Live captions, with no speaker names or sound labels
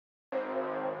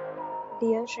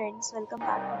Dear friends, welcome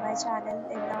back to my channel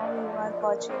and now you are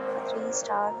watching a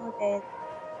 3-star hotel.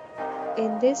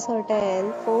 In this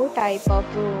hotel, 4 type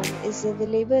of room is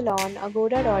available on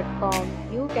agoda.com.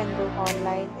 You can book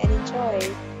online and enjoy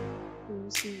it. To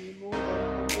see more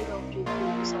than 100 of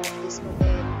reviews of this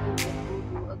hotel, you can go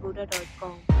to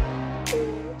agoda.com.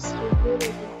 Its review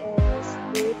rating is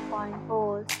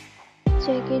 8.4.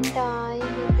 Check-in time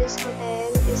in this hotel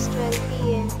is 12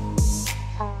 p.m.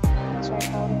 and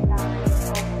check-out time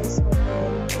of this hotel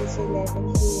is 11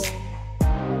 a.m.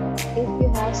 If you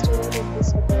have stayed in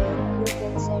this hotel, you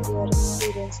can send your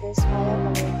experiences via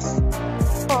comments.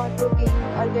 For booking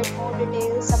or get more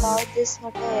details about this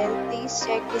hotel, please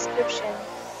check description.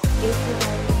 If you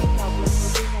have any problem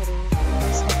booking a room in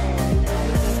this hotel, then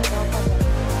you can drop a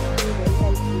comment. We will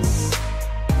help you.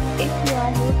 If you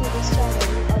are new to this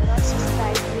channel or not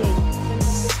subscribed yet, then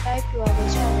subscribe to our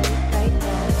channel right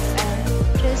now and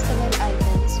press the bell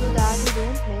icon so that you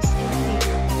don't miss any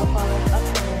video of our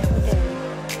upcoming hotel.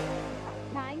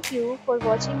 Thank you for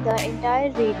watching the entire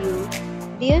video.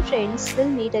 Dear friends, we'll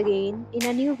meet again in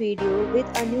a new video with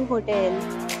a new hotel.